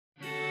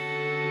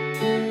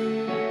Welcome,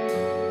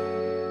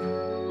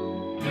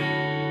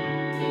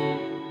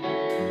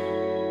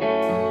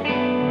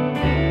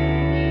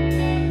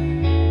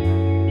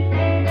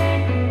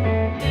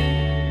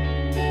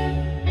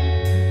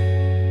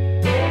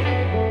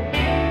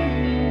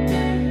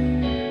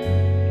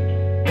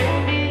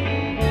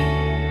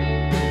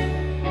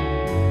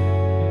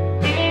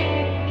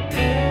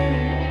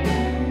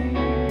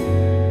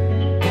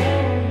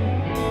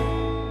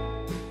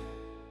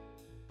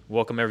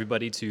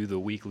 everybody, to the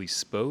Weekly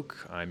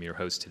Spoke. I'm your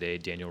host today,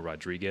 Daniel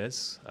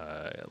Rodriguez.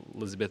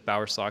 Elizabeth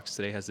Bowersox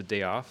today has the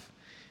day off.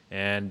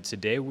 And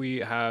today we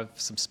have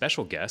some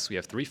special guests. We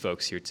have three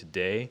folks here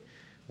today.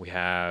 We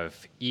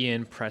have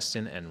Ian,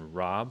 Preston, and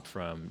Rob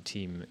from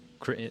Team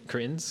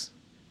Cretins.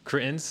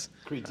 Why is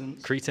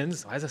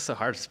that so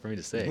hard for me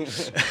to say?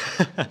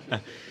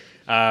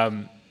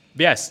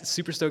 Yes,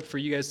 super stoked for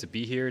you guys to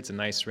be here. It's a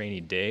nice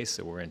rainy day,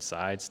 so we're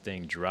inside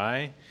staying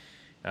dry.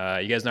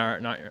 You guys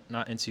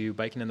not into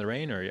biking in the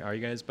rain, or are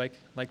you guys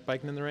like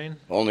biking in the rain?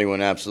 Only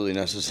when absolutely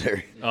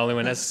necessary. Only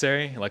when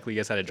necessary? Luckily, you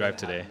guys had to drive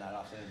today. Not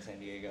often in San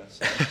Diego.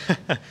 So.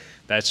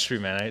 That's true,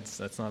 man.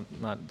 That's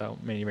not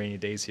that many rainy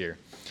days here.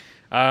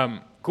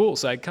 Cool.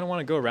 So I kind of want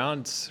to go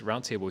around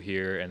roundtable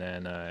here, and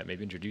then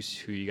maybe introduce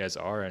who you guys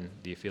are and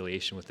the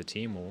affiliation with the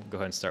team. We'll go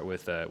ahead and start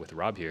with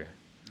Rob here.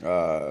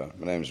 My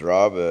name's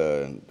Rob.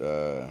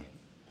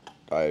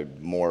 I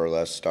more or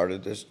less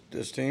started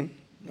this team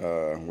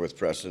with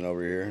Preston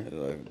over here,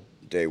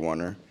 day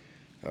oneer,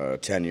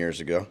 10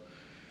 years ago.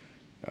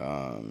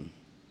 And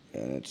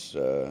it's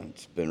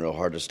been real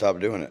hard to stop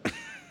doing it.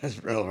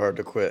 It's real hard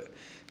to quit.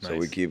 So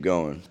we keep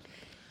going.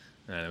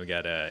 And we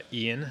got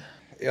Ian.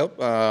 Yep,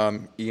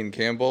 Ian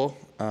Campbell,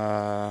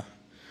 owner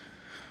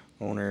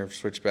of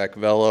Switchback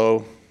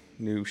Velo,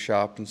 new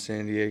shop in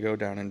San Diego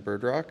down in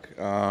Bird Rock.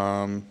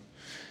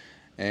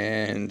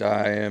 And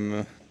I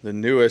am the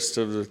newest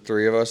of the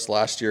three of us.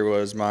 Last year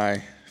was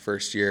my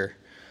first year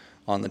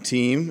on the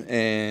team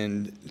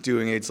and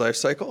doing AIDS Life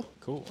Cycle.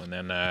 Cool. And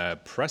then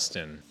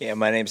Preston. Yeah,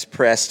 my name's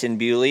Preston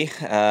Bewley.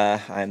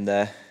 I'm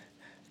the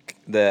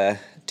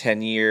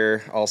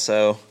 10-year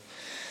also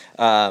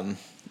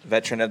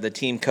veteran of the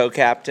team,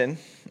 co-captain.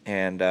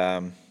 And,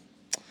 I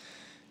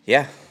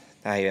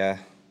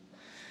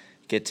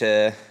get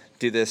to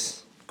do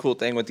this cool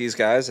thing with these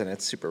guys, and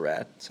it's super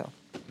rad. So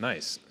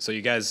Nice. So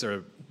you guys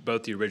are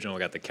both the original,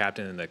 got the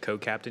captain and the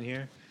co-captain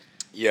here?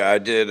 Yeah, I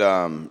did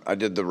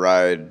the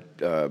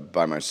ride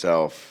by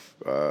myself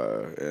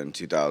in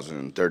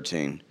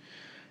 2013,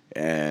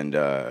 and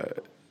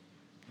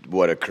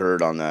what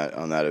occurred on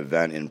that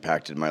event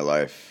impacted my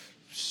life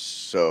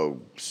so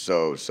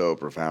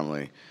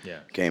profoundly. Yeah.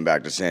 Came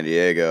back to San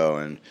Diego,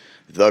 and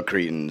the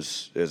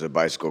Cretins is a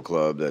bicycle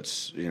club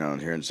that's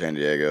here in San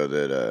Diego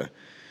that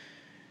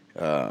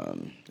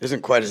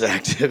isn't quite as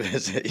active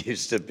as it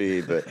used to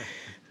be, but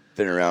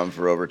been around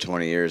for over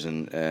 20 years,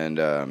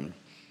 and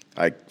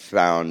I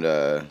found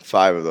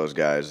 5 of those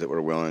guys that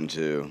were willing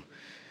to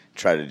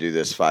try to do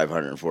this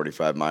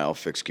 545-mile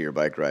fixed gear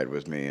bike ride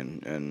with me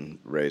and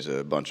raise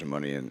a bunch of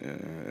money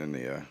in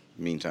the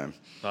meantime.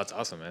 Oh, that's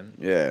awesome, man.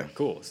 Yeah.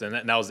 Cool. So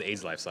that was the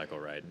AIDS Life Cycle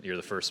ride. You're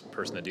the first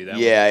person to do that?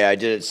 Yeah, I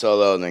did it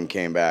solo and then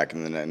came back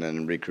and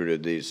then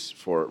recruited these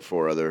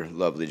four other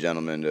lovely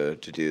gentlemen to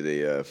do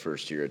the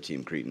first year of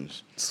Team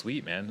Cretins.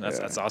 Sweet, man.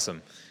 That's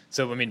awesome.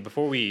 So, I mean,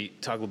 before we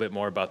talk a little bit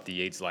more about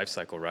the AIDS Life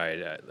Cycle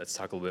ride, let's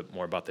talk a little bit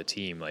more about the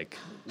team. Like,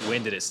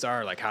 when did it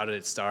start? Like, how did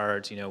it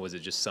start? Was it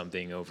just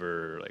something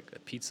over, like, a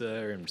pizza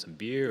and some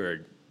beer?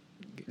 Or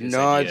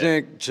No, I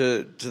think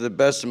to the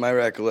best of my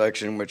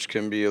recollection, which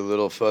can be a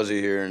little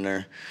fuzzy here and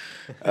there,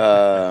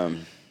 to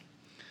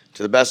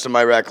the best of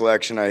my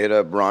recollection, I hit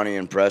up Ronnie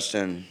and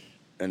Preston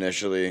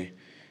initially,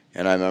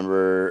 and I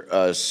remember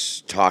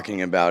us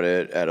talking about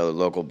it at a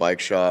local bike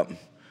shop.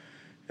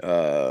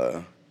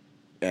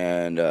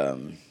 And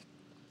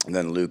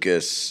then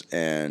Lucas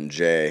and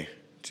Jay,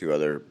 two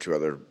other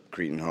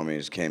Cretin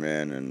homies, came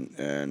in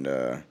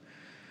and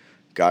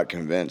got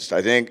convinced.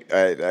 I think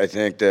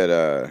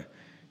that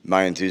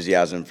my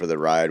enthusiasm for the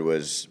ride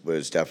was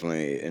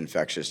definitely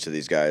infectious to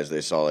these guys.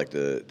 They saw like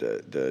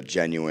the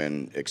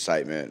genuine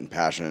excitement and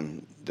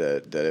passion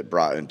that it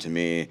brought into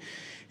me,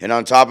 and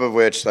on top of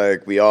which,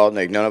 like, we all,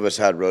 like, none of us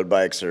had road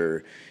bikes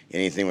or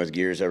anything with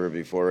gears ever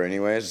before,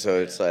 anyways. So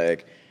it's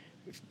like,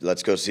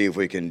 let's go see if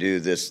we can do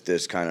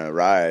this kind of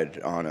ride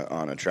on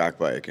a track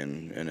bike,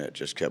 and it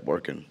just kept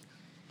working.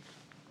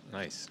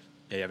 Nice.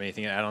 Yeah, you have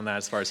anything to add on that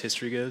as far as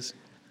history goes?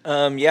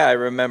 Yeah, I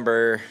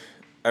remember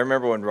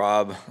when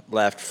Rob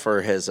left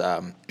for his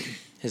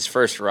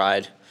first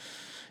ride,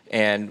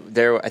 and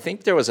I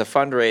think there was a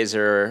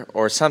fundraiser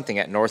or something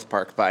at North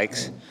Park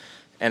Bikes,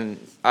 and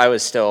I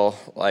was still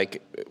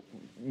like,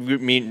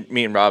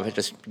 me and Rob had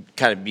just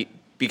kind of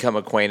become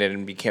acquainted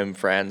and became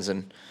friends,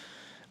 and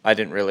I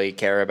didn't really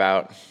care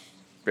about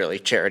really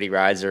charity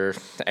rides or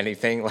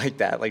anything like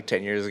that, like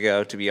 10 years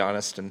ago, to be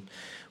honest. And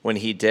when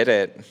he did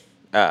it,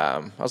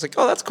 I was like,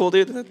 oh, that's cool,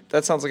 dude.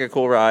 That sounds like a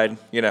cool ride,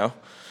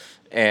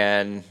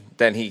 And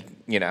then he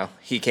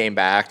came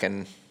back,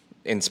 and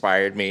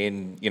inspired me,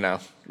 and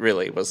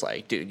really was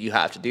like, dude, you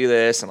have to do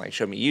this, and like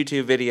showed me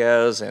YouTube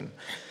videos,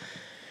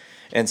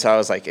 and so I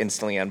was like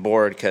instantly on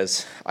board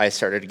because I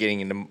started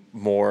getting into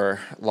more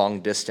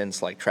long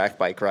distance like track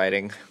bike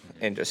riding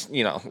and just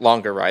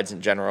longer rides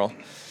in general,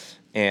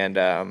 and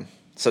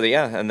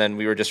and then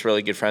we were just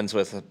really good friends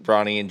with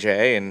Ronnie and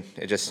Jay, and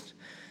it just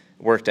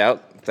worked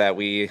out that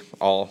we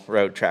all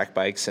rode track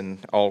bikes and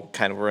all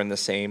kind of were in the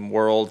same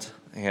world,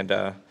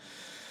 and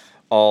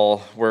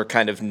all were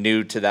kind of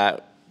new to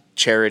that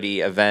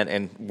charity event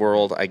and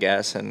world, I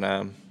guess.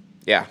 And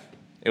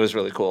it was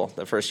really cool.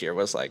 The first year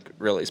was like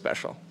really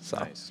special. So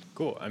nice,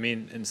 cool. I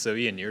mean, and so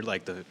Ian, you're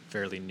like the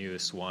fairly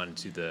newest one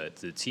to the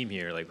team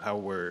here. Like,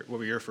 what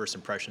were your first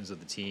impressions of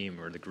the team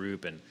or the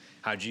group, and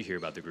how did you hear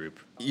about the group?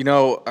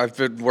 I've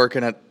been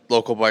working at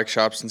local bike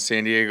shops in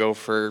San Diego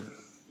for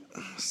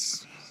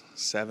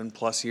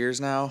 7+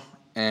 years now,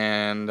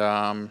 and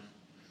I've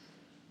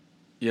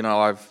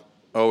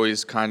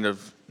always kind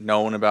of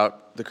known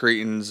about the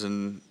Cretins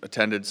and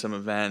attended some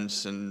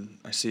events, and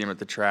I see them at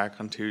the track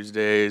on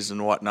Tuesdays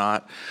and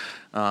whatnot.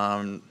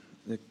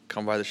 They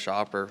come by the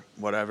shop or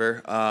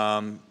whatever.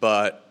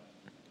 But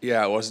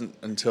yeah, it wasn't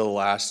until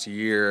last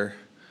year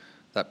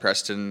that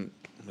Preston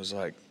was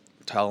like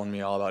telling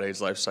me all about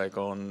AIDS Life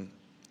Cycle and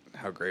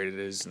how great it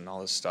is and all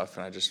this stuff,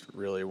 and I just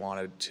really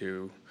wanted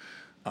to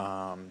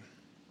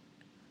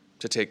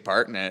take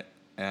part in it.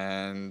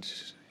 And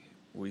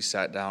we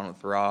sat down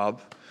with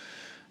Rob,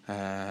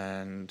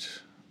 and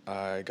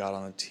I got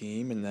on the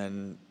team, and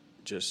then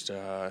just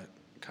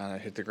kind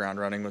of hit the ground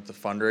running with the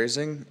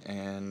fundraising.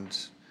 And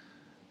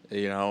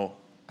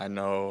I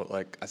know,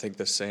 like, I think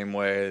the same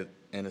way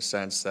in a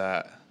sense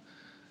that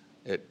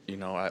it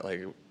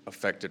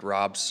affected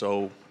Rob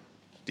so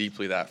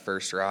deeply that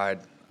first ride.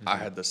 Mm-hmm. I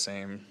had the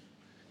same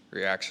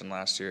reaction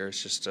last year.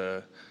 It's just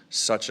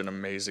such an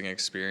amazing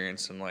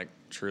experience and like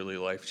truly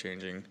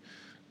life-changing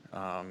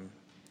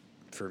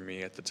for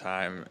me at the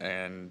time.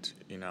 And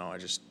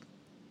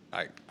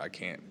I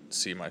can't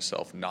see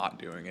myself not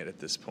doing it at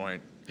this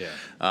point. Yeah.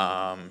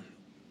 And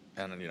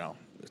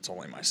it's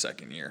only my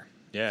second year.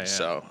 Yeah.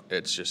 So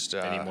it's just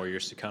many more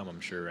years to come, I'm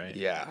sure, right?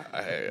 Yeah,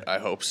 I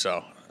hope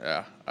so.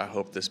 Yeah, I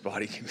hope this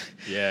body can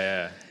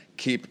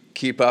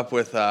keep up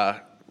with my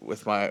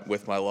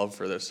love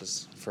for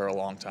this for a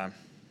long time.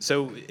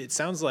 So it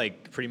sounds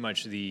like pretty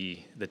much the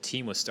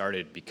team was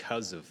started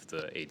because of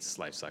the AIDS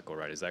life cycle,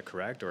 right? Is that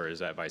correct, or is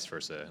that vice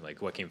versa?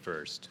 Like, what came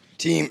first?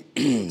 Team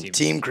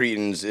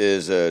Cretins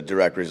is a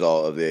direct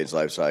result of the AIDS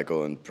life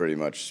cycle, and pretty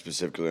much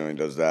specifically only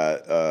does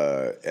that.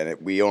 And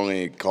we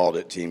only called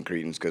it Team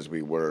Cretins because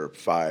we were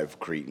 5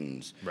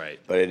 Cretins. Right.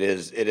 But it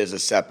is a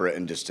separate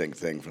and distinct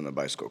thing from the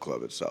bicycle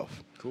club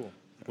itself. Cool.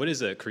 What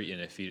is a Cretin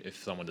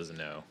if someone doesn't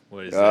know?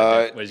 What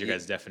is your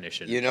guys'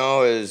 definition?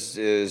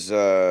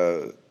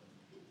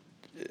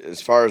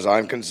 As far as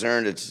I'm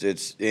concerned,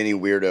 it's any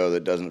weirdo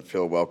that doesn't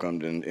feel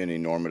welcomed in any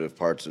normative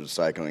parts of the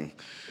cycling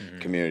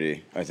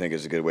community, I think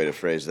is a good way to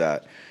phrase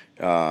that.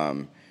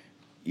 When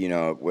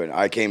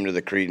I came to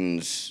the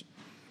Cretins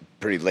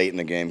pretty late in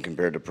the game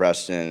compared to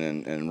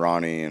Preston and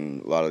Ronnie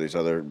and a lot of these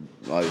other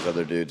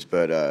dudes,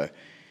 but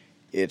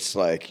it's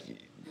like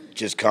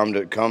just come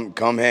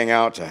hang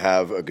out to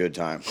have a good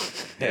time.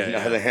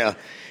 Yeah.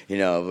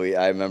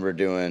 I remember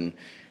doing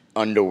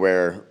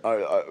underwear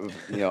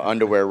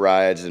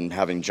rides and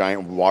having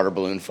giant water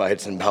balloon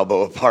fights in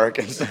Balboa Park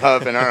and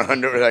stuff, and our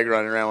underwear like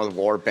running around with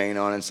war paint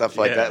on and stuff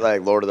like that,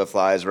 like Lord of the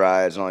Flies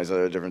rides and all these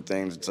other different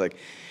things. It's like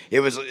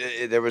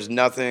there was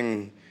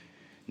nothing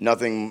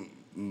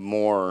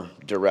more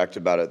direct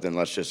about it than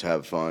let's just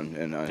have fun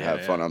and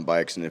have fun on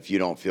bikes. And if you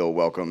don't feel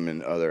welcome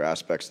in other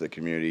aspects of the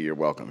community, you're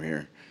welcome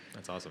here.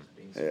 That's awesome.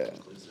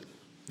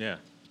 Yeah.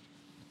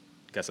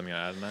 Got something to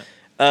add on that?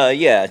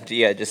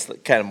 Just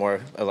kind of more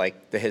of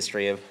like the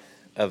history of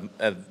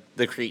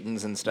the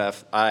Cretins and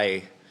stuff.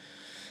 I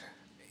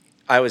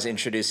was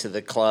introduced to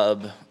the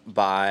club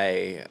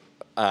by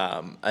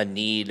a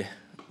need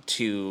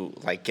to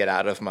like get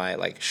out of my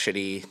like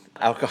shitty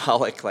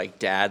alcoholic like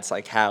dad's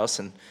like house,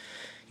 and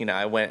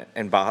I went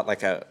and bought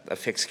like a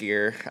fixed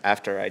gear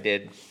after I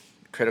did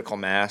critical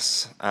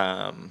mass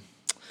on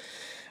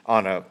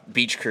a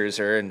beach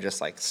cruiser, and just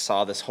like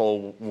saw this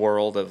whole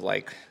world of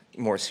like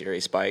more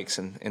serious bikes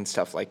and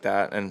stuff like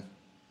that, and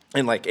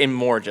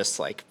more just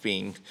like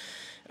being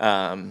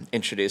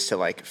introduced to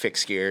like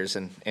fixed gears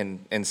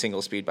and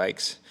single speed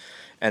bikes,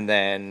 and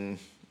then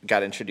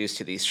got introduced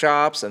to these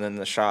shops, and then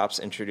the shops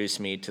introduced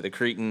me to the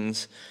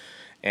Cretins,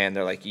 and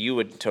they're like, you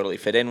would totally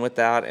fit in with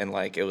that, and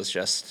like it was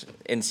just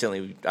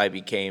instantly I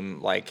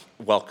became like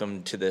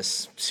welcomed to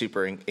this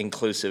super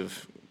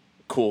inclusive,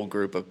 cool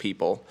group of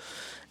people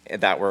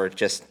that were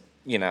just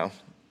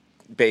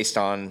based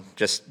on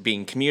just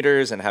being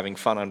commuters and having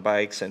fun on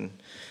bikes. And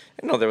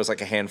there was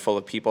like a handful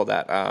of people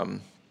that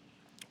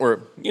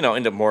were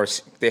into more,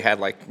 they had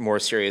like more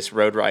serious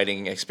road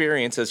riding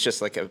experiences,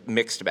 just like a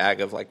mixed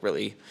bag of like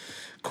really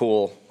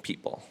cool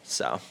people.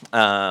 So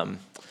like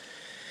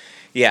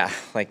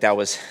that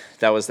was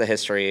the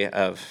history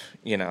of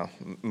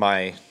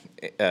my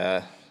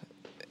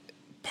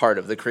part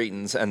of the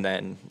Cretins, and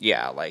then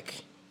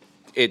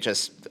it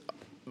just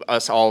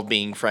us all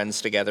being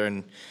friends together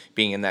and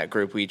being in that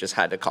group, we just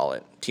had to call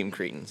it Team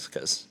Cretins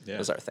because it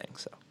was our thing.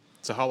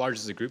 So how large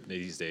is the group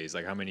these days?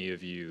 Like, how many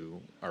of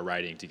you are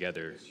riding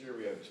together? This year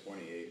we have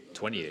 28.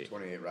 28.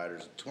 28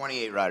 riders.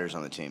 28 riders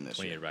on the team this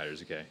 28 year.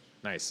 riders, okay.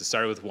 Nice. So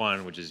started with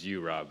one, which is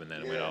you, Rob, and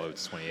then it went all the way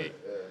to 28.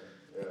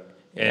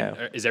 Yeah.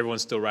 And is everyone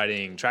still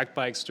riding track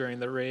bikes during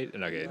the raid?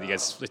 And okay, you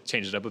guys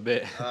changed it up a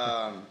bit.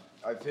 I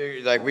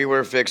figured, like, we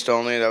were fixed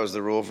only. That was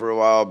the rule for a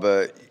while,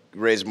 but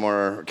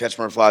catch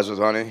more flies with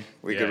honey.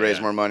 We could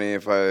raise more money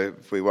if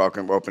we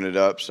open it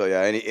up. So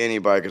yeah, any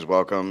bike is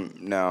welcome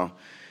now.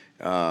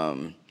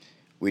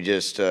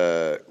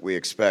 We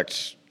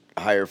expect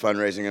higher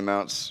fundraising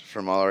amounts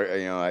from all our,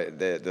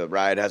 the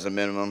ride has a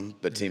minimum,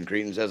 but Team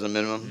Cretins has a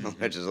minimum,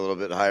 which is a little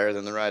bit higher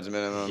than the ride's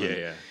minimum.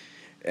 Yeah.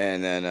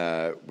 And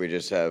then we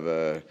just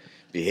have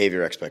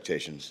behavior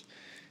expectations.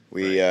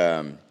 We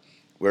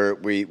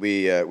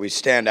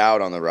stand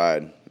out on the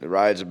ride. The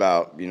ride's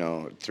about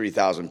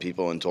 3,000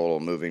 people in total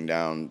moving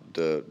down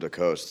the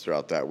coast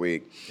throughout that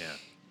week. Yeah.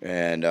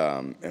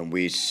 And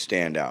we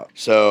stand out.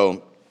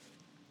 So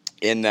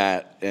in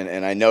that,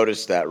 and I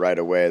noticed that right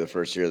away the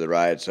first year of the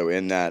ride. So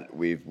in that,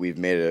 we've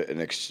made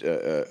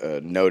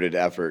a noted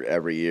effort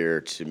every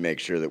year to make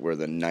sure that we're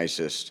the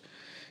nicest,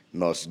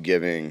 most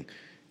giving,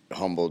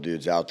 humble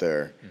dudes out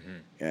there.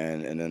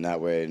 And then that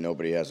way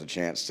nobody has a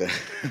chance to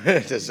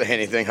to say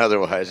anything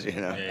otherwise,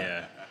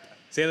 Yeah.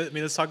 So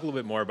let's talk a little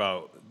bit more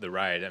about the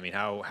ride. I mean,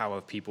 how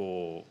have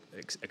people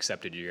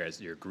accepted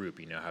your group?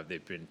 Have they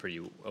been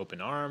pretty open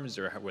arms,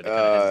 or were they kind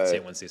of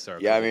hesitant once they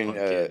started? Yeah, I mean,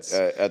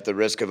 at the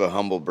risk of a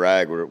humble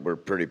brag, we're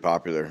pretty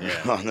popular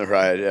on the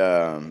ride.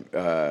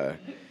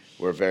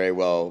 We're very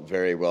well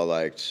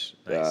liked.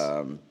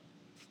 Nice.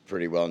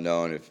 Pretty well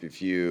known.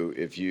 If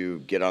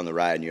you get on the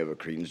ride and you have a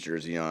Cretins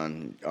jersey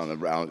on the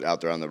route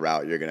out there on the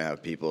route, you're gonna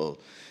have people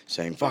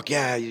saying "fuck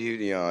yeah,"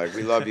 like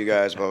we love you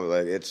guys. But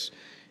like it's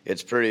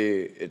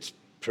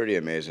pretty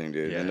amazing,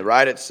 dude. Yeah. And the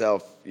ride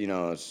itself,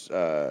 it's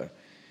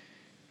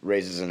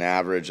raises an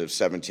average of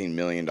 $17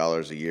 million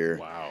a year.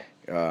 Wow.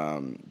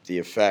 The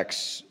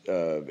effects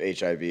of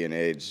HIV and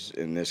AIDS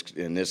in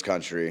this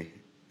country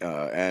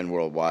and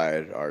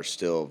worldwide are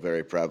still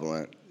very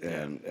prevalent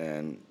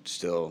and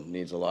still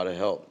needs a lot of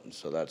help.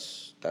 So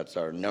that's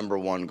our number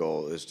one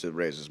goal, is to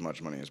raise as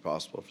much money as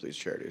possible for these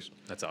charities.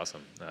 That's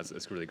awesome.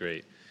 That's really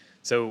great.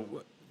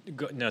 So,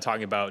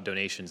 talking about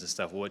donations and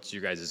stuff, what's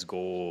your guys'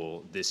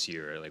 goal this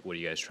year? Like, what are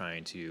you guys how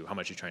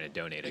much are you trying to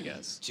donate, I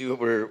guess?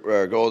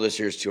 Our goal this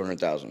year is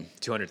 200,000.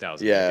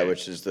 200,000. Yeah, okay.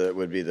 which is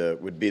would be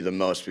the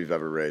most we've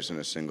ever raised in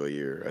a single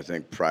year. I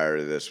think prior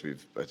to this, we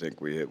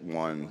hit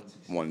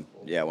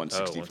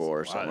 164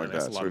 or something like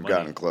that. So we've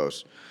gotten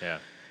close. Yeah.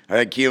 I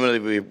think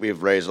cumulatively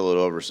we've raised a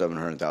little over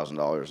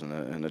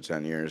 $700,000 in the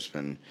 10 years,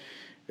 and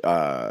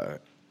the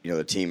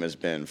team has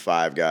been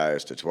 5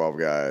 guys to 12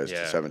 guys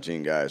to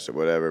 17 guys to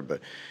whatever, but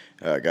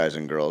guys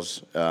and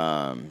girls.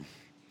 I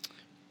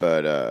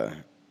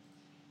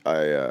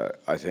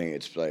think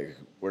it's like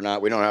we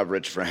don't have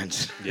rich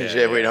friends.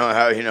 We don't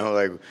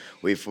have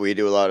we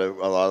do a lot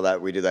of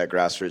that. We do that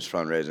grassroots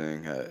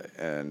fundraising,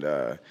 and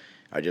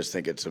I just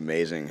think it's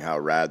amazing how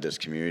rad this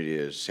community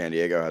is. San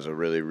Diego has a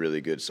really,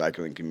 really good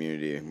cycling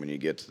community when you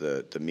get to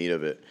the meat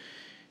of it.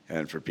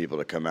 And for people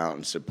to come out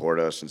and support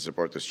us and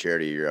support this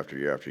charity year after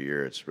year after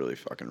year, it's really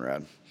fucking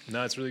rad.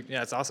 No, it's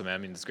awesome, man. I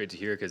mean, it's great to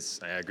hear, because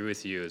I agree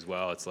with you as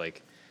well. It's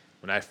like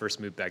when I first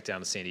moved back down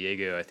to San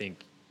Diego, I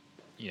think,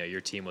 your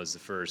team was the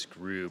first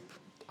group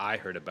I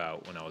heard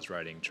about when I was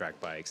riding track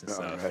bikes and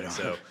stuff. Right and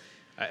so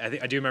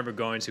I do remember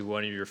going to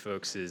one of your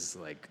folks'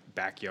 like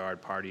backyard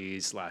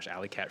parties /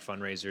 Alley Cat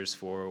fundraisers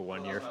for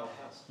 1 year.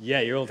 Yeah,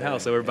 your old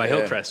house over by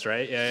Hillcrest,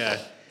 right? Yeah.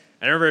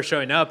 I remember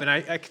showing up, and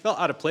I felt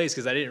out of place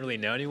because I didn't really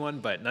know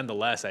anyone, but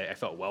nonetheless, I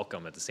felt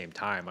welcome at the same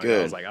time. I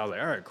was like, all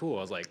right, cool.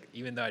 I was like,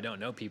 even though I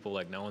don't know people,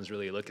 like, no one's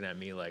really looking at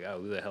me like,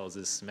 oh, who the hell is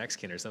this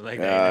Mexican or something like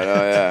that.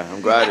 Yeah,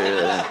 I'm glad you're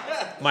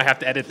there. Might have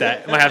to edit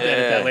that.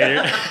 Edit that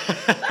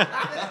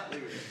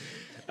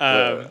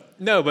later.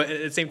 No, but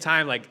at the same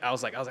time, like, I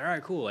was like, all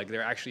right, cool. Like,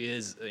 there actually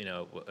is,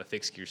 a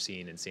fixed gear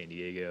scene in San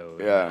Diego.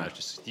 Not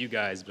just with you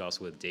guys, but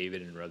also with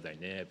David and Rub Thy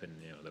Nip and,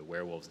 the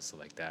werewolves and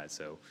stuff like that.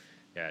 So,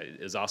 yeah,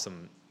 it was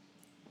awesome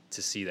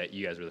to see that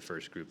you guys were the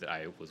first group that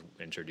I was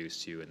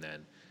introduced to, and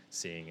then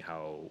seeing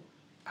how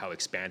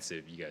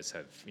expansive you guys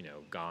have,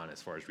 gone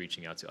as far as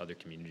reaching out to other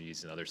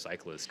communities and other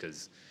cyclists.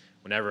 Because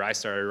whenever I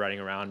started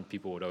riding around,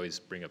 people would always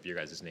bring up your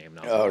guys' name.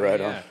 And I was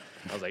like, on.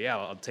 I was like,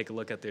 I'll take a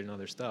look at their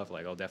other stuff.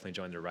 Like, I'll definitely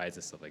join their rides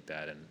and stuff like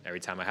that. And every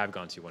time I have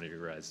gone to one of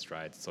your guys'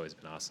 rides, it's always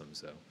been awesome.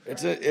 So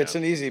it's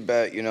an easy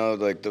bet,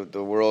 like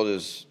the world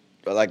is.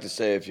 I like to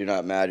say, if you're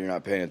not mad, you're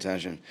not paying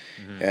attention,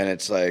 and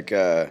it's like.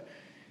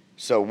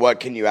 So what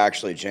can you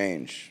actually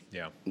change?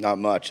 Yeah. Not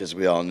much, as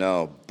we all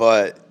know.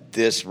 But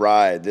this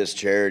ride, this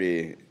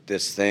charity,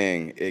 this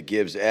thing, it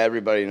gives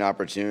everybody an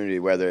opportunity,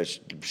 whether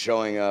it's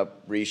showing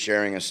up,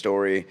 resharing a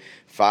story,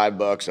 $5,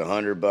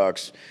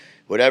 $100,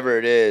 whatever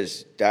it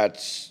is,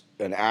 that's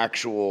an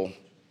actual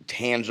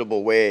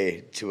tangible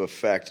way to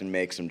affect and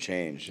make some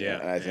change.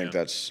 Yeah, and I think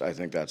that's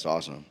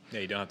awesome.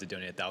 Yeah, you don't have to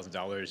donate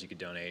 $1,000. You could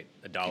donate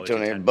 $1. You could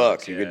donate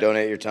 $1. You could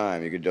donate your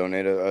time. You could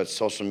donate a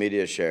social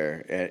media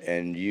share,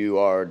 and you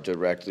are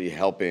directly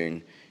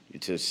helping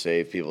to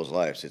save people's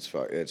lives.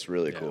 It's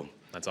really cool.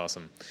 That's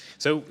awesome.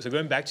 So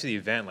going back to the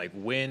event, like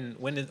when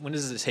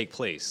does it take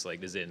place?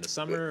 Like, is it in the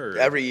summer? Or?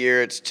 Every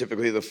year, it's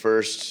typically the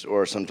first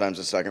or sometimes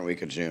the second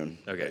week of June.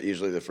 Okay.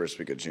 Usually the first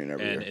week of June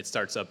every year. And it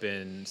starts up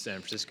in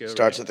San Francisco.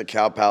 Starts at the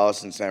Cow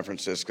Palace in San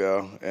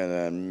Francisco, and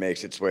then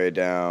makes its way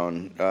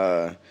down.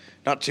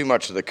 Not too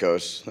much to the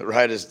coast. The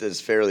ride is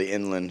fairly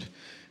inland.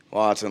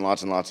 Lots and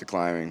lots and lots of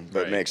climbing,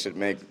 but makes it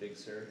Big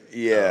Sur.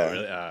 yeah. Oh,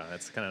 really?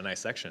 That's kind of a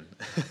nice section.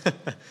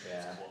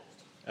 Yeah.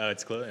 Oh,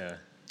 it's close. Yeah.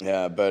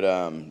 Yeah, but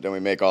then we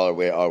make all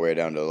our way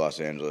down to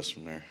Los Angeles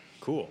from there.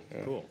 Cool.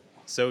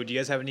 So do you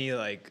guys have any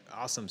like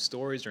awesome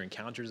stories or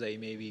encounters that you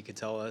maybe could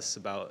tell us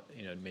about,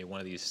 maybe one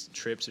of these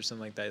trips or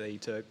something like that you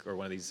took, or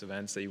one of these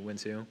events that you went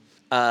to?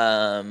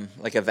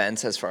 Like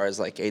events as far as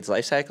like AIDS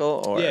life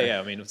cycle, or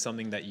Yeah. I mean,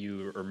 something that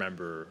you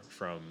remember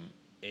from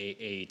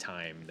a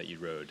time that you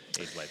rode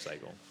AIDS life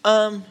cycle.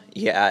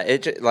 Yeah,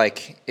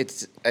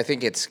 I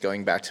think it's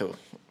going back to,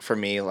 for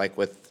me, like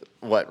with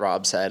what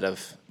Rob said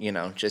of,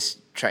 just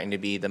trying to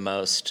be the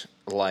most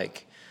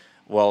like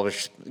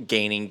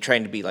getting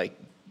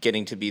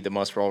to be the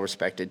most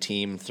well-respected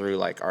team through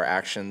like our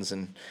actions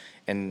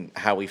and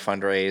how we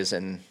fundraise,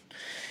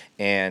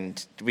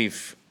 and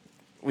we've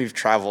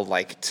traveled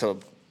like to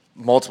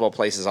multiple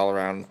places all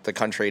around the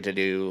country to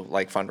do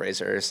like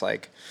fundraisers.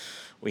 Like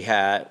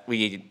I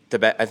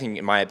think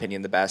in my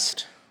opinion the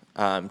best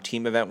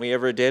team event we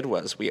ever did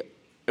was I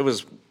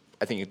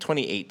think in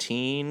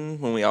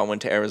 2018 when we all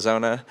went to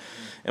Arizona,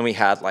 and we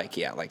had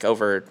like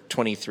over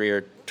 23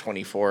 or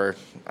 24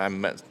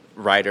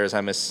 riders,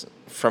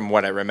 from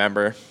what I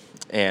remember,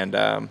 and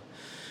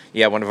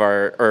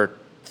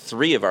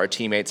three of our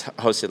teammates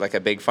hosted like a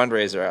big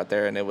fundraiser out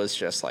there, and it was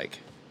just like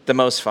the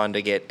most fun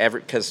to get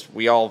because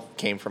we all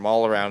came from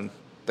all around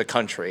the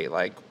country.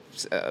 Like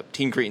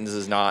Team Cretins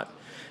is not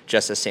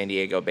just a San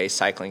Diego-based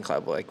cycling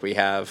club. Like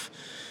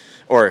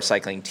or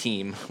cycling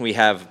team. We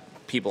have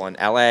people in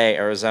LA,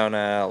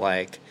 Arizona,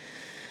 like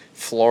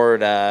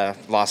Florida,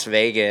 Las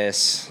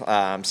Vegas,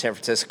 San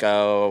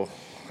Francisco,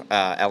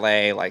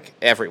 LA, like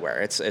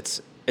everywhere.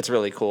 It's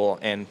really cool.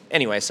 And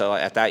anyway, so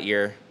at that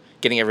year,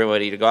 getting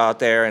everybody to go out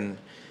there and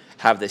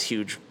have this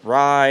huge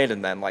ride,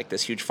 and then like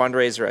this huge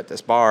fundraiser at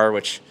this bar,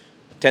 which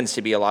tends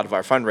to be a lot of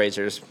our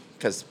fundraisers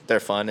because they're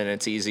fun and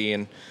it's easy,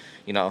 and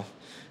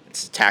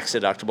it's tax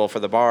deductible for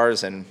the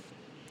bars, and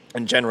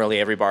generally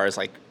every bar is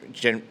like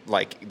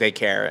they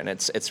care, and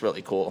it's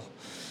really cool.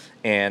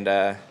 And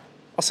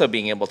also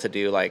being able to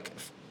do like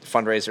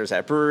fundraisers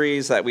at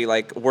breweries that we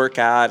like work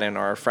at and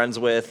are friends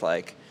with,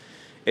 like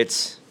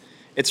it's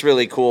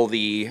really cool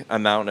the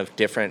amount of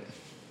different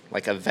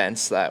like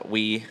events that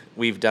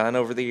we've done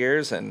over the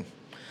years, and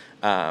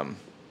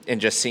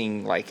just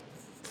seeing like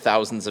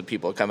thousands of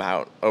people come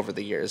out over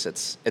the years.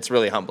 It's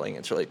really humbling.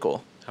 It's really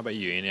cool. How about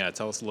you? And yeah,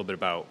 tell us a little bit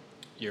about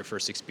your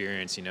first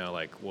experience.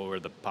 Like what were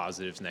the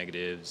positives,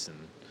 negatives, and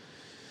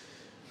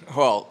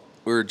Well,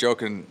 we were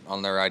joking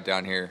on the ride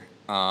down here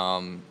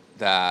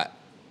that,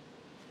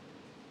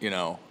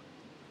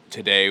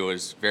 today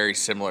was very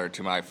similar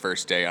to my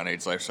first day on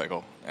AIDS Life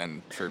Cycle.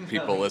 And for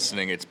people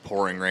listening, it's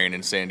pouring rain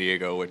in San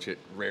Diego, which it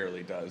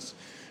rarely does,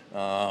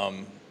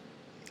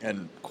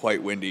 and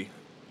quite windy.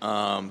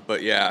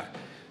 But yeah,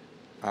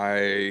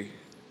 I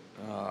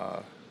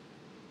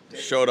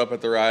showed up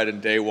at the ride,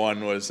 and day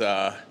one was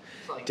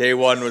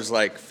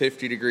like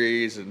 50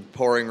 degrees and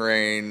pouring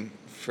rain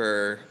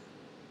for,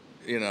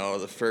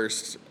 the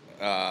first,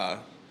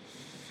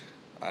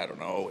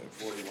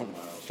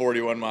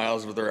 41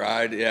 miles of the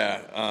ride.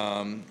 Yeah.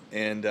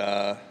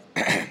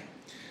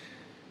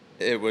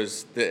 There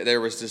was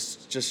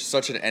just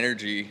such an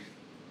energy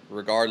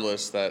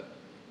regardless that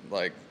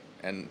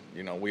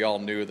we all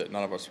knew that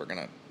none of us were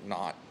going to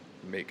not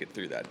make it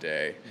through that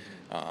day.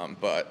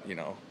 But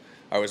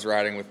I was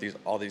riding with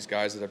all these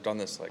guys that have done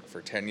this like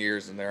for 10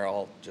 years, and they're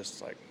all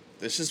just like,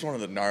 this is one of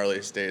the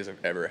gnarliest days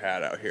I've ever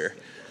had out here.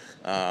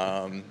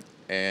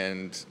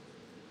 And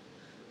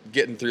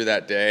getting through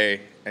that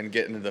day and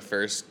getting to the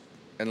first,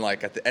 and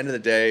like at the end of the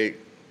day,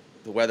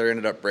 the weather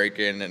ended up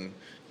breaking, and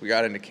we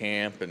got into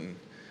camp, and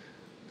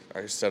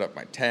I set up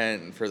my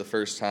tent for the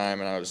first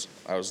time, and I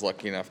was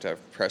lucky enough to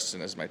have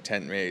Preston as my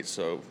tent mate,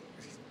 so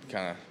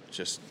kind of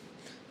just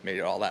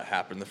made all that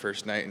happen the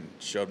first night and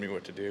showed me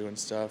what to do and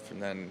stuff.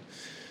 And then,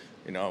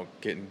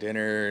 getting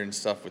dinner and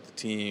stuff with the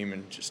team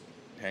and just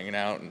hanging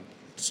out and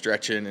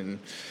stretching and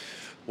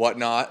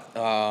whatnot.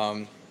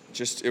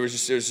 It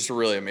was just a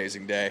really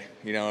amazing day,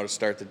 to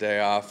start the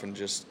day off and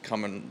just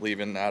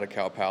leaving out of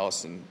Cow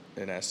Palace in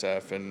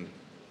SF and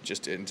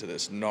just into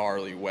this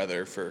gnarly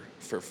weather for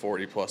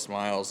 40 plus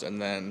miles,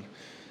 and then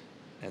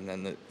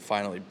it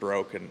finally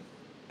broke, and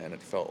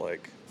it felt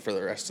like for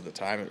the rest of the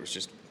time it was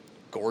just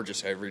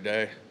gorgeous every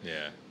day.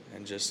 Yeah.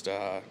 And just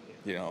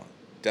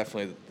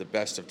definitely the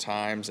best of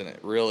times, and it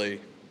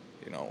really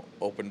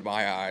opened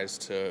my eyes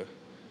to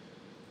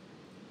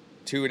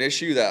an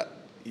issue that,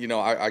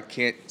 I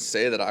can't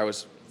say that I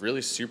was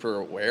really super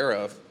aware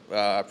of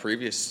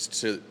previous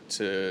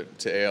to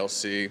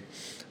ALC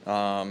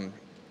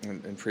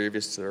and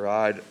previous to the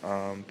ride.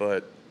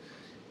 But,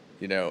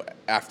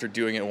 after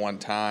doing it one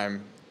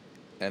time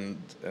and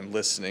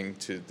listening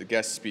to the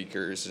guest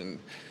speakers and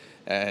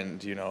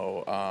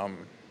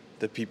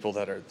the people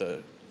that are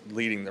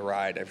leading the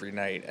ride every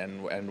night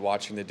and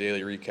watching the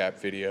daily recap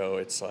video,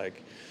 it's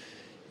like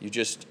you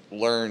just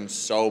learn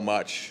so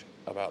much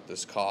about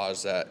this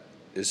cause that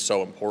is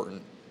so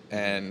important.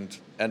 And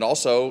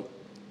also,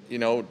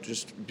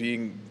 just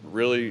being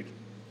really,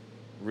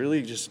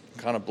 really just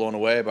kind of blown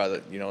away by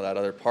that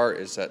other part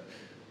is that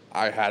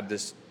I had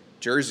this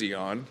jersey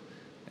on,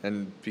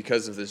 and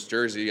because of this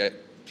jersey,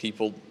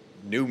 people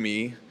knew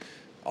me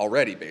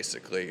already,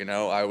 basically.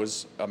 I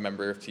was a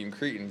member of Team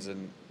Cretins,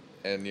 and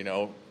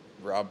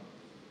Rob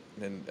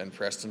and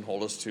Preston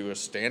hold us to a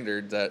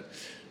standard that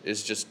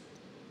is just,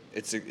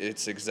 it's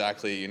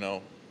exactly,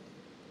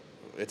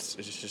 it's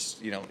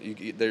just,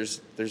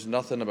 there's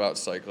nothing about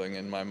cycling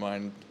in my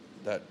mind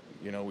that,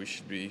 we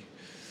should be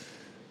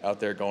out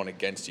there going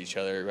against each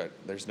other, but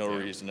there's no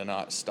reason to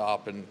not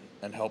stop and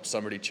help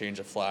somebody change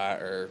a flat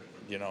or,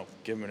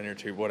 give them an inner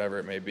tube, whatever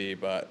it may be.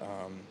 But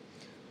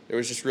it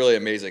was just really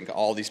amazing.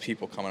 All these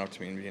people coming up to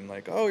me and being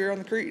like, "Oh, you're on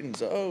the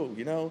Cretins. Oh,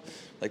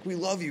 like, we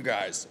love you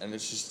guys." And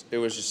it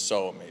was just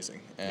so amazing.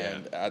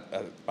 And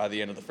by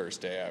the end of the first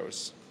day,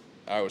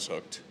 I was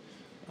hooked.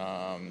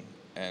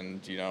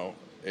 And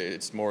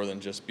it's more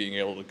than just being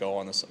able to go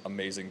on this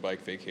amazing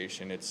bike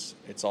vacation.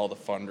 It's all the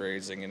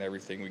fundraising and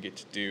everything we get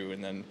to do.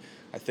 And then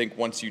I think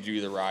once you do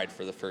the ride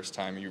for the first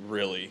time, you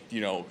really,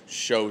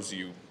 shows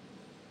you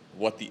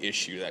what the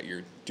issue that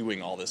you're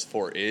doing all this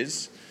for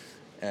is.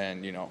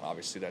 And,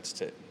 obviously that's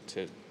to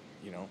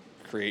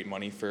create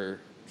money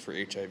for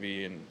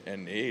HIV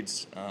and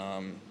AIDS.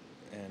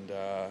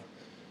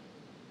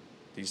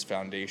 These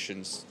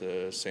foundations,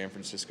 the San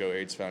Francisco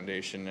AIDS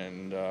Foundation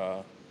and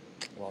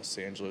Los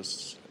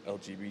Angeles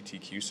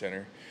LGBTQ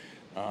Center.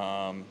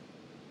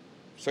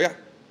 So yeah.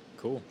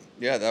 Cool.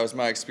 Yeah, that was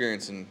my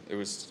experience, and it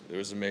was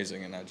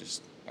amazing, and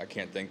I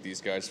can't thank these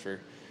guys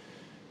for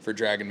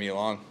dragging me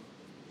along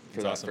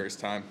for that first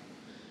time.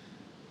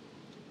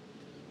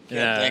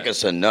 Can't thank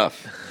us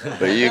enough,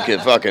 but you can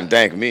fucking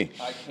thank me.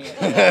 I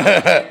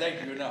can't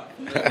thank you enough.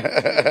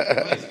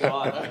 Please go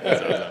on.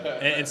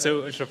 And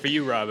so for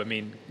you, Rob, I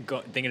mean,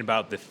 thinking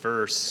about the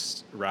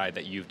first ride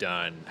that you've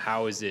done,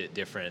 how is it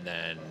different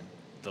than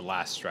the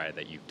last ride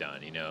that you've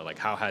done? Like,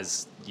 how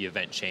has the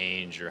event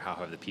changed, or how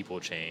have the people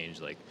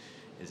changed? Like,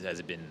 has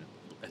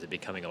it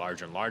becoming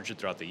larger and larger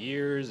throughout the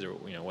years, or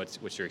what's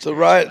your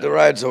experience? The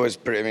ride's always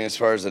pretty. I mean, as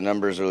far as the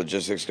numbers or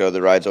logistics go,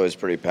 the ride's always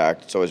pretty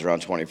packed. It's always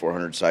around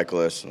 2,400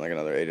 cyclists and like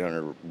another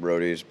 800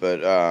 roadies.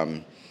 But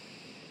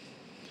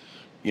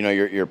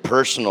your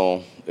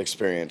personal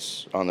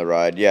experience on the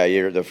ride,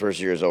 the first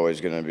year is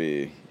always going to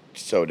be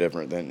so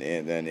different than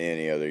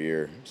any other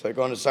year. It's like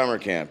going to summer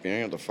camp. You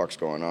know what the fuck's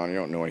going on. You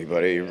don't know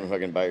anybody. You're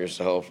fucking by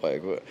yourself.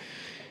 Like,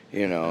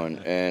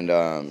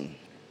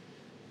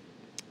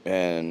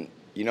 and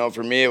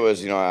for me, it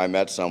was, I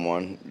met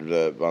someone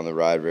on the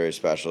ride, very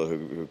special,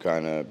 who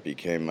kind of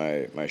became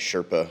my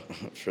Sherpa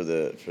for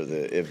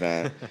the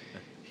event.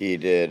 He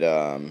did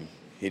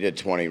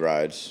 20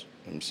 rides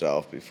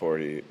himself before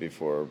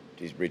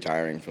he's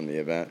retiring from the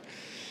event.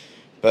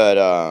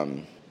 But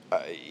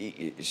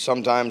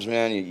sometimes,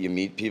 man, you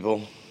meet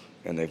people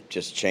and they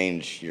just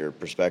change your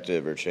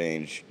perspective or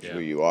change who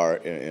you are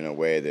in a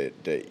way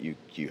that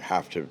you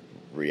have to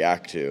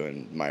react to.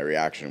 And my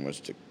reaction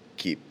was to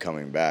keep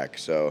coming back.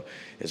 So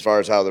as far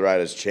as how the ride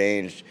has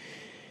changed,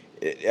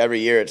 every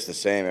year it's the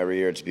same. Every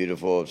year it's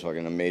beautiful. It's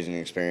fucking amazing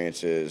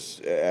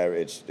experiences.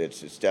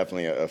 It's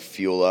definitely a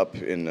fuel up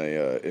in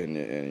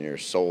your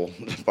soul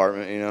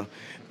department,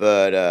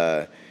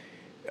 But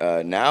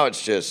now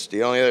it's just,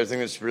 the only other thing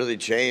that's really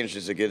changed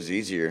is it gets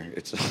easier.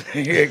 It's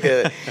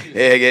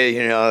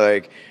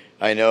like,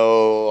 I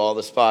know all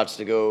the spots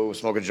to go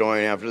smoke a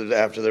joint after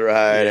the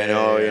ride. I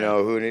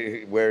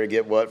know where to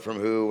get what from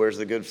who. Where's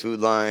the good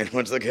food line?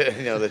 What's the good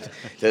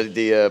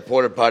the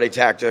porta potty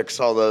tactics?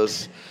 All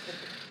those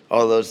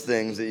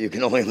things that you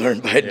can only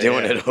learn by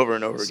doing it over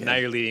and over so again. Now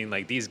you're leading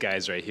like these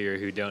guys right here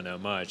who don't know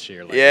much.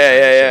 You're like,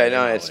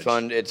 No, it's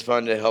fun. It's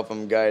fun to help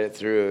them guide it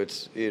through.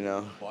 It's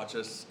watch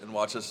us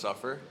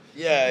suffer.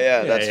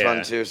 That's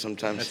fun too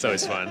sometimes. That's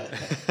always fun.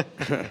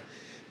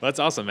 Well, that's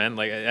awesome, man.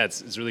 Like,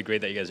 it's really great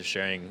that you guys are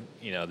sharing,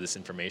 this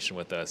information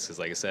with us. Because,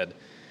 like I said,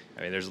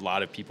 I mean, there's a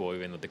lot of people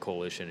even with the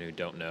coalition who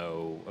don't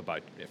know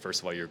about,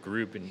 first of all, your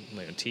group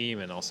and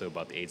team, and also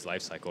about the AIDS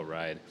Life Cycle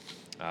ride.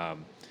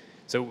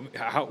 So,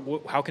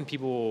 how can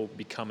people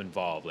become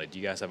involved? Like, do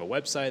you guys have a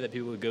website that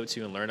people would go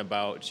to and learn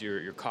about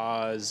your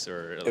cause,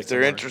 or if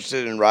they're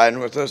interested in riding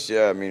with us?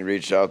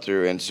 Reach out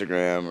through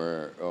Instagram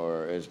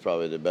or is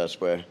probably the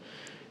best way.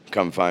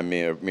 Come find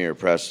me or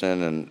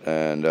Preston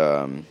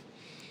and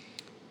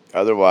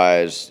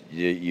otherwise,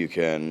 you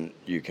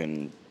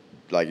can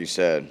like you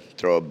said,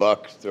 throw a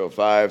buck, throw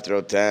 5,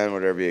 throw 10,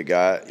 whatever you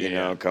got. You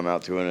Yeah. know, come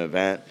out to an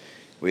event.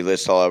 We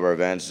list all of our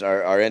events.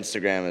 Our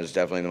Instagram is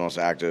definitely the most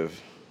active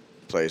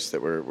place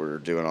that we're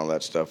doing all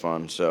that stuff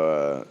on.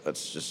 So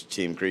that's just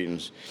Team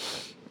Cretins.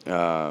 We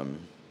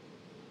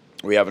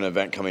have an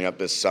event coming up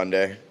this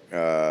Sunday. We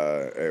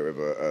have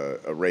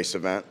a race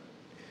event,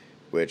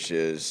 which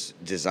is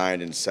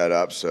designed and set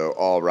up so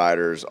all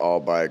riders, all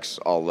bikes,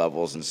 all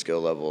levels and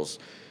skill levels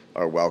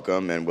are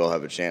welcome, and we'll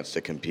have a chance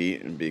to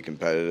compete and be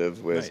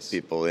competitive with Nice.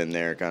 people in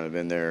there, kind of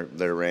in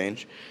their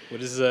range.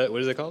 What is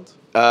it called?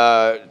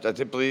 I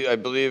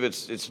believe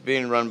it's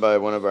being run by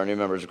one of our new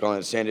members. We're calling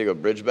it San Diego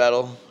Bridge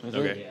Battle. I think.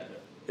 Okay.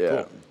 Yeah.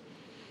 Cool.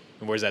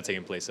 And where's that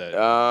taking place at?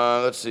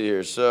 Let's see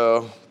here.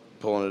 So,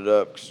 pulling it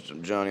up, 'cause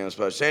I'm Johnny on the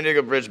spot. San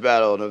Diego Bridge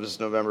Battle. This is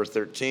November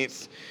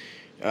 13th.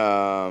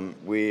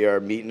 We are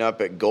meeting up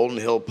at Golden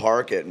Hill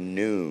Park at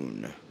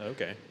noon.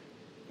 Okay.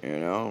 You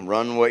know,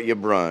 run what you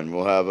brun.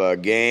 We'll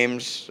have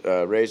games,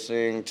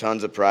 racing,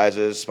 tons of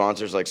prizes.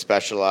 Sponsors like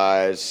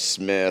Specialized,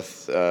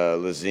 Smith,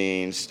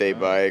 Lazine, State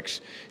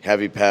Bikes,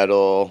 Heavy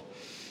Pedal,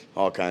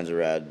 all kinds of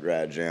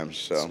rad jams.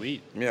 So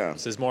Sweet. yeah.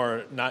 So it's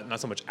more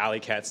not so much alley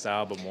cat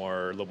style, but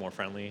a little more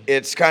friendly.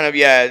 It's kind of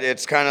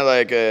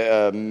like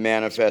a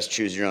manifest,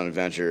 choose your own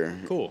adventure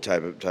Cool.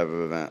 type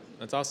of event.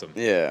 That's awesome.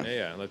 Yeah.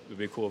 Yeah. It'd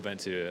be a cool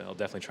event too. I'll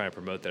definitely try and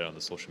promote that on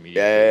the social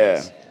media. Yeah.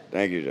 pages.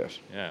 Thank you, Jess.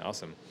 Yeah,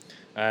 awesome.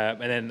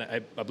 And then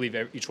I believe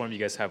each one of you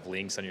guys have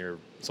links on your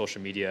social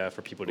media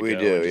for people to We go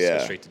do, and just go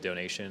yeah. straight to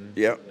donation.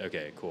 Yep.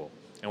 Okay, cool.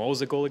 And what was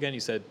the goal again?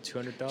 You said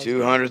 200,000.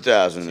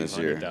 200,000 this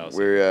year.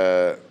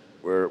 200,000.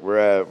 We're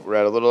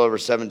at a little over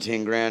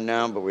 17 grand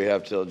now, but we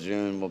have till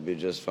June. We'll be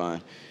just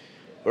fine.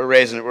 We're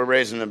raising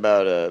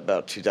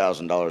about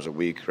 $2,000 a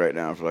week right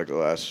now for like the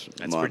last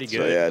That's month. pretty So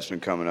good. yeah, it's been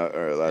coming up.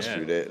 Or last Yeah.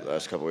 few days,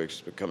 last couple weeks,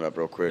 it's been coming up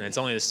real quick. And it's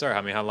only the start.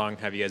 How long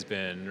have you guys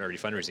been already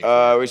fundraising?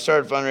 For? We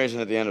started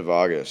fundraising at the end of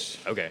August.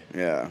 Okay.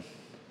 Yeah.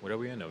 What are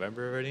we in?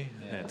 November already?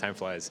 Yeah, time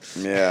flies.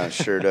 Yeah, it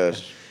sure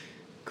does.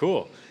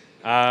 Cool.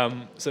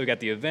 So we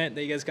got the event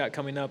that you guys got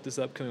coming up this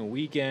upcoming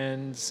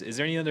weekends. Is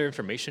there any other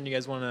information you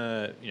guys want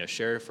to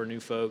share for new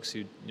folks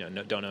who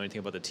don't know anything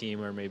about the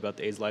team or maybe about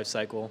the AIDS life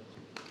cycle?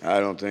 I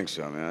don't think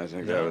so, man. I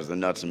think that No. was the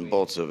nuts and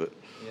bolts of it.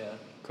 Yeah.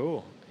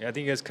 Cool. Yeah, I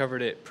think you guys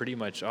covered it pretty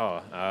much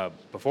all.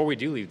 Before we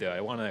do leave, though,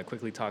 I want to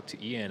quickly talk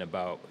to Ian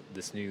about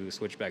this new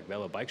Switchback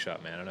Velo bike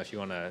shop, man. I don't know if you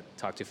want to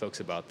talk to folks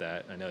about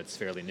that. I know it's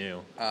fairly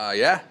new.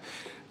 Yeah.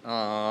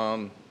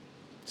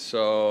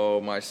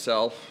 So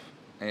myself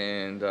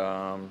and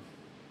my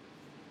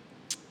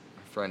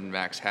friend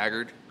Max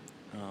Haggard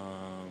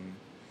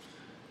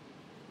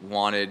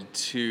wanted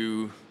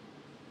to,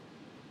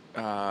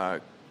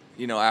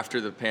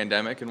 after the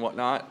pandemic and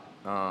whatnot,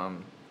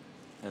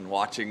 and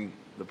watching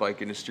the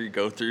bike industry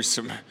go through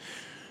some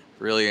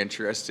really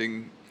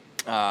interesting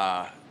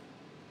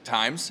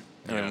times,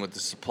 Yeah. and with the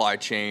supply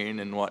chain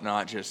and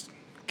whatnot just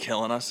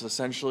killing us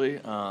essentially.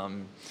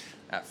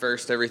 At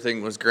first,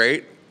 everything was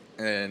great,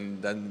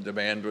 and then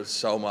demand was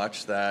so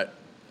much that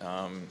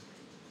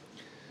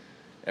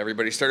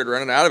everybody started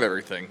running out of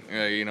everything.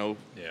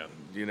 Yeah.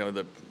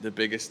 The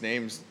biggest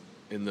names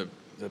in the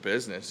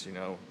business,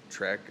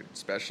 Trek and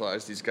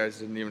Specialized, these guys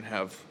didn't even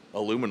have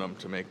aluminum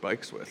to make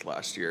bikes with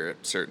last year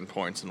at certain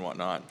points and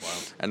whatnot. Wow.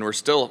 And we're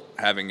still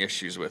having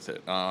issues with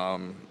it.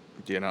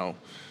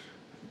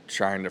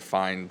 Trying to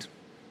find,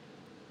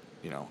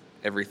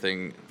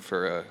 everything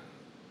for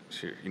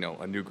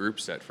a new group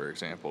set, for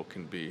example,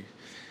 can be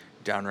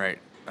downright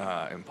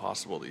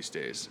impossible these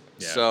days.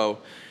 Yeah. So,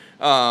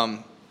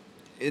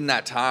 in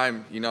that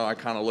time, I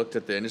kind of looked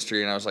at the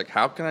industry and I was like,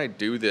 how can I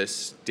do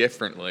this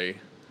differently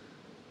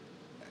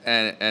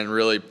and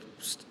really,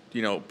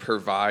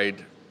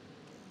 provide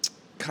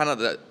kind of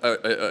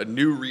a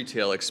new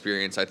retail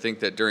experience. I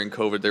think that during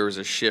COVID there was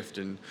a shift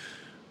in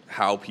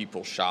how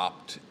people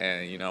shopped,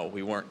 and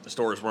the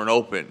stores weren't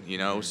open,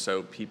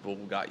 so people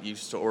got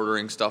used to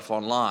ordering stuff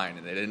online,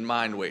 and they didn't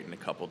mind waiting a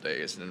couple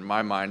days. And in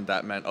my mind,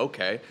 that meant,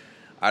 okay,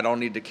 I don't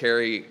need to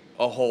carry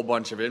a whole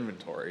bunch of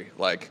inventory.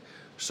 Like,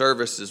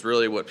 service is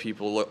really what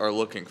people are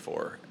looking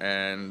for,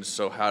 and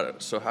so how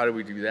do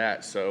we do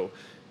that? So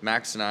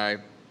Max and I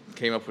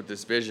came up with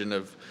this vision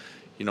of,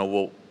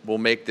 we'll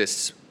make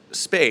this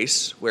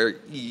space where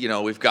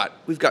we've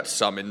got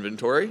some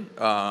inventory,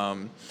 but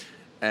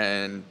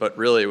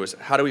really it was,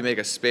 how do we make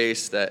a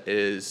space that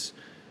is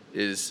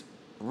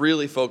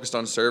really focused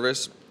on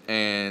service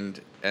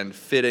and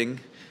fitting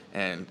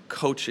and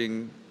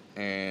coaching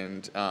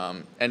and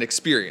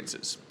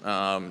experiences.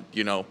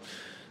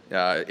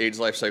 AIDS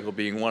life cycle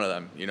being one of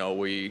them.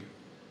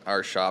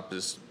 Our shop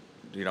is,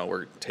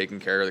 we're taking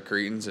care of the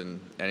Cretins, and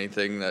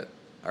anything that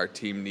our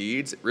team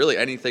needs, really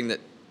anything that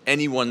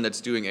anyone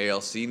that's doing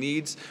ALC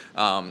needs,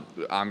 I'm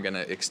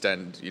gonna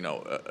extend,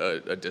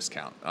 a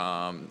discount,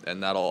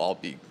 and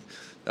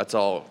that's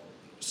all.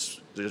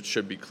 It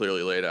should be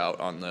clearly laid out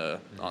on the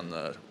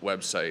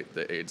website,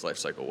 the AIDS Life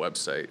Cycle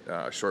website,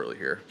 shortly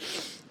here.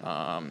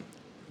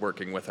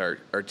 Working with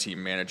our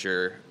team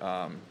manager,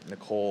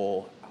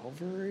 Nicole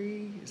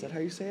Alvare, is that how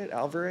you say it?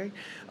 Alvare,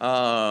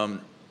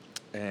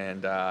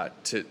 and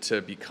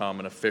to become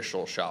an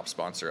official shop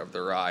sponsor of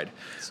the ride.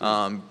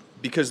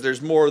 Because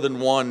there's more than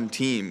one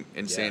team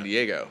in San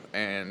Diego,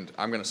 and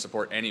I'm going to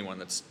support anyone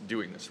that's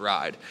doing this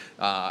ride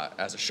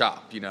as a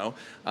shop,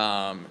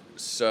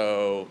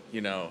 So,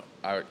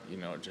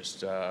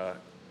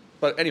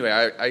 but anyway,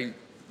 I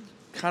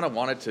kind of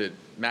wanted to,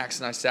 Max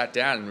and I sat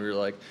down and we were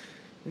like,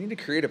 we need to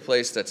create a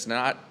place that's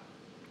not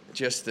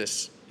just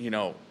this,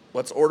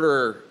 let's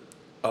order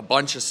a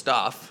bunch of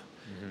stuff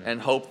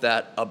and hope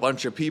that a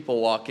bunch of people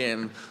walk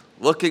in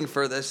looking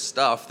for this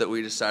stuff that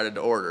we decided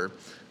to order.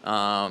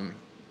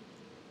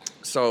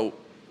 So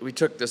we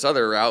took this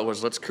other route,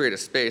 was let's create a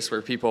space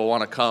where people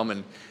want to come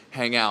and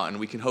hang out, and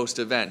we can host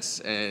events,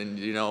 and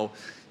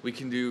we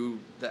can do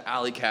the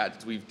alley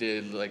cat we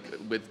did like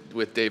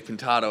with Dave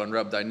Pintado and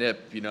Rub Thy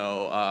Nip,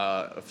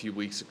 a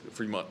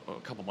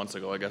couple months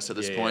ago, I guess at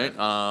this point.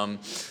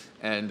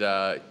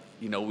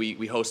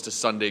 We host a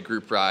Sunday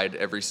group ride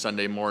every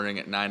Sunday morning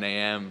at 9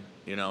 a.m.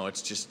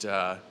 It's just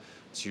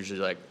it's usually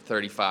like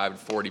 35 to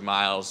 40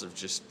 miles of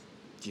just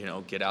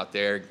get out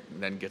there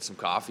and then get some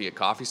coffee at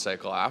Coffee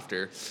Cycle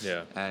after.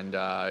 Yeah. And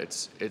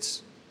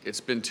it's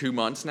been 2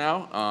 months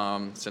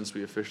now since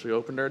we officially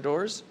opened our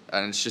doors,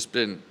 and it's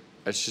been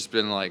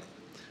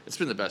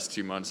the best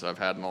 2 months I've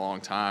had in a long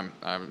time.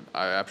 I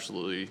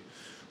absolutely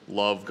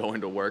love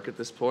going to work at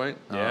this point.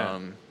 Yeah.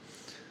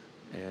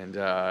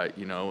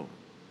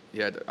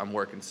 I'm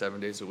working 7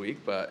 days a week,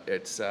 but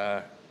it's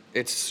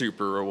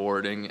super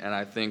rewarding, and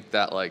I think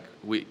that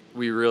we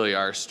really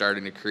are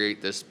starting to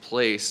create this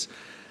place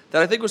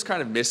that I think was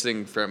kind of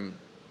missing from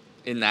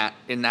in that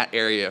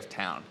area of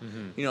town.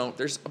 Mm-hmm.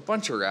 There's a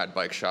bunch of rad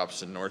bike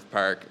shops in North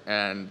Park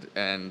and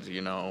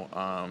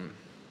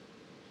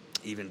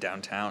even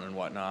downtown and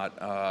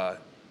whatnot.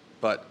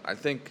 But I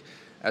think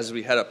as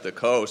we head up the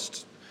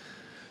coast,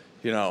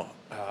 there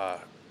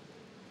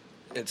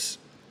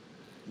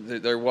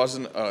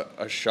wasn't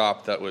a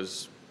shop that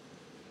was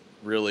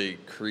really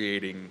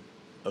creating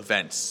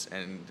events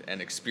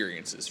and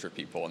experiences for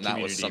people, and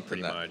community, that was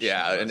something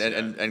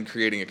and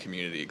creating a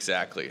community,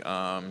 exactly.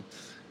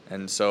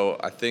 And so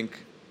I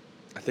think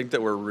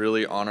that we're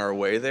really on our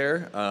way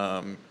there.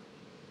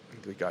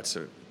 We got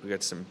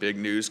some big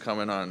news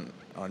coming on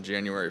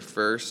January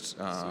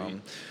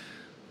 1st.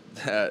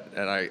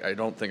 I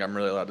don't think I'm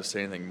really allowed to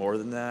say anything more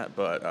than that,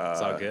 but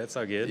it's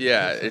all good.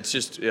 Yeah, it's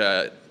just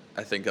I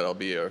think that'll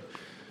be a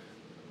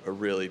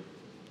really.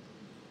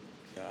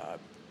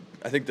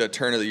 I think the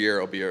turn of the year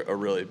will be a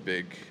really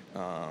big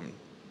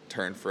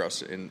turn for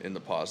us in the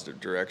positive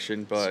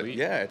direction. But Sweet.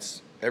 Yeah,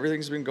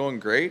 everything's been going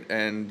great,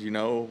 and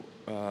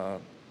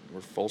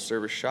we're full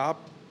service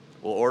shop.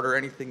 We'll order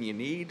anything you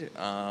need.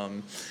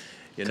 Come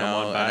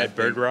on by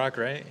Bird Rock,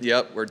 right?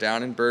 Yep, we're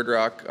down in Bird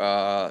Rock.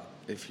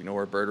 If you know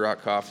where Bird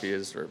Rock Coffee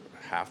is, we're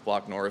half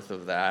block north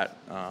of that.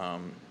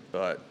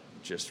 But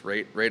just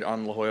right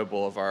on La Jolla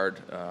Boulevard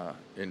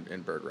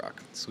in Bird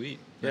Rock. Sweet.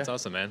 That's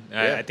awesome, man.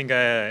 Yeah. I think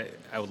I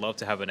would love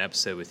to have an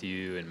episode with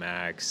you and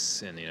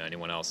Max and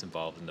anyone else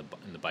involved in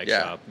the bike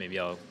shop. Maybe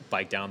I'll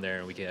bike down there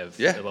and we can have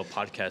a little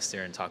podcast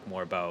there and talk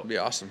more about. That'd be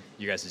awesome.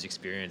 You guys'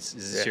 experience.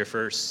 Is this your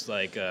first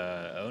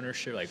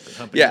ownership,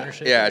 company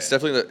ownership? Yeah. It's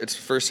definitely it's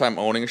the first time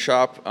owning a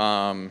shop.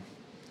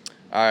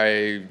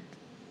 I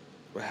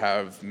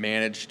have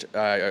managed.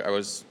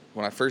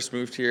 When I first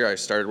moved here, I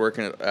started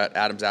working at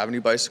Adams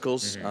Avenue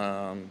Bicycles.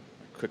 Mm-hmm.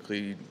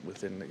 Quickly,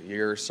 within a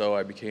year or so,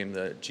 I became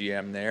the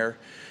GM there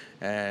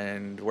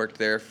and worked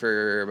there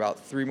for about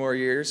 3 more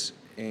years.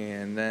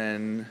 And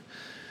then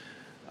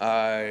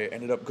I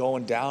ended up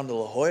going down to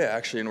La Jolla,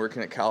 actually, and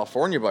working at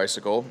California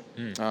Bicycle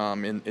in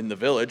the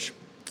Village,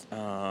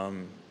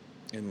 right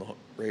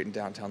in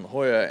downtown La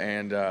Jolla,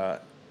 and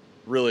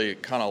really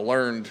kind of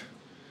learned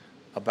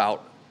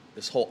about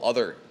this whole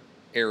other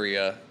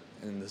area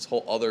and this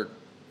whole other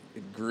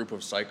group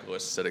of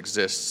cyclists that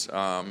exists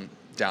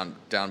down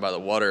by the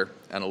water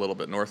and a little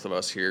bit north of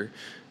us here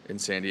in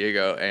San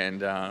Diego,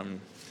 and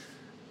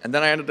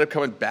then I ended up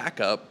coming back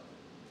up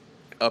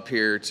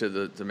here to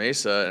the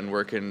Mesa and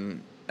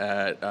working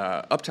at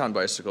Uptown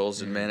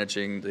Bicycles and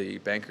managing the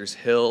Bankers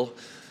Hill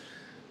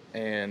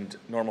and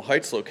Normal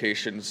Heights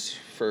locations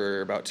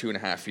for about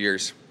 2.5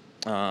 years,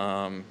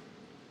 and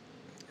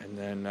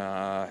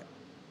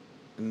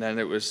then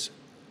it was,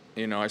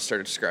 I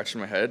started scratching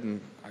my head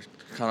and I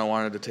kind of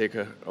wanted to take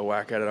a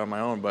whack at it on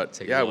my own, but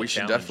we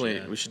should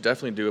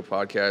definitely do a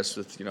podcast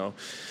with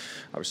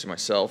obviously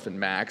myself and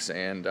Max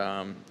and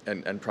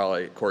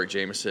probably Corey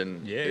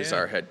Jameson is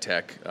our head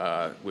tech,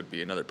 would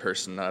be another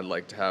person that I'd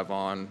like to have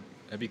on.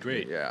 That'd be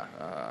great. Yeah.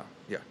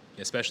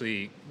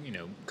 Especially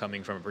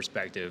coming from a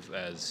perspective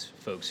as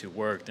folks who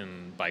worked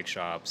in bike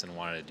shops and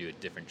wanted to do a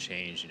different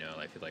change.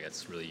 I feel like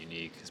that's really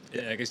unique.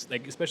 I guess,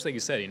 especially like you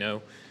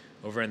said,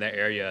 over in that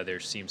area there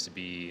seems to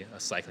be a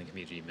cycling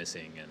community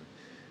missing, and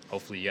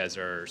hopefully you guys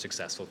are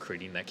successful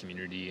creating that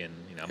community, and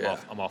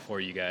I'm all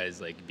for you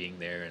guys being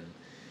there and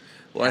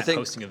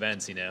hosting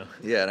events. Yeah,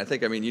 and I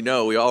think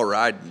we all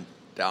ride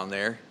down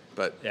there,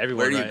 but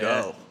where do you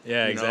go?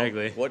 Yeah,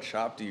 exactly. What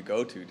shop do you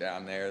go to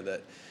down there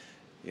that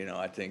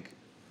I think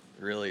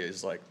really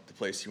is like the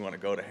place you want to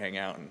go to hang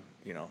out and,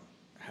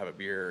 have a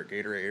beer or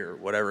Gatorade or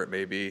whatever it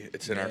may be.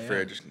 It's in our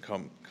fridge. And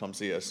come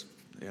see us.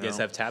 You guys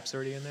have taps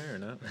already in there or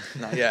not?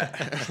 Not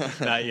yet.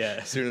 Not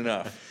yet. Soon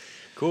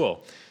enough.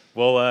 Cool.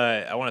 Well,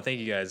 I want to thank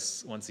you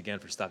guys once again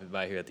for stopping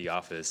by here at the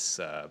office.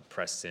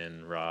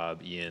 Preston,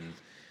 Rob, Ian.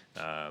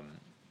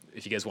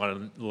 If you guys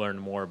want to learn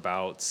more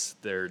about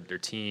their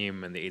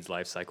team and the AIDS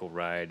Life Cycle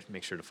Ride,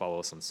 make sure to follow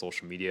us on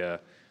social media.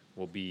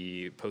 We'll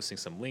be posting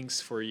some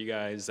links for you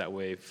guys. That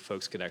way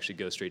folks could actually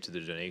go straight to the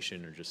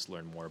donation or just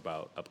learn more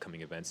about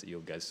upcoming events that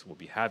you guys will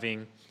be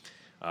having.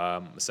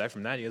 Aside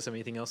from that, you guys have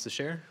anything else to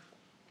share?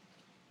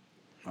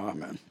 Oh,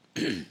 man.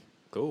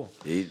 Cool.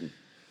 Eating.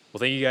 Well,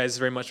 thank you guys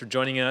very much for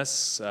joining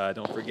us.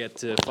 Don't forget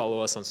to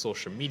follow us on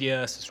social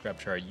media, subscribe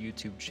to our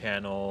YouTube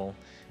channel,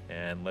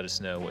 and let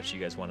us know what you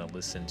guys want to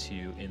listen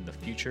to in the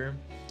future.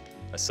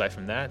 Aside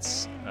from that,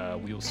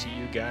 we will see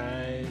you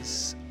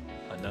guys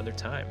another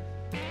time.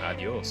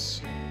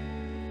 Adios.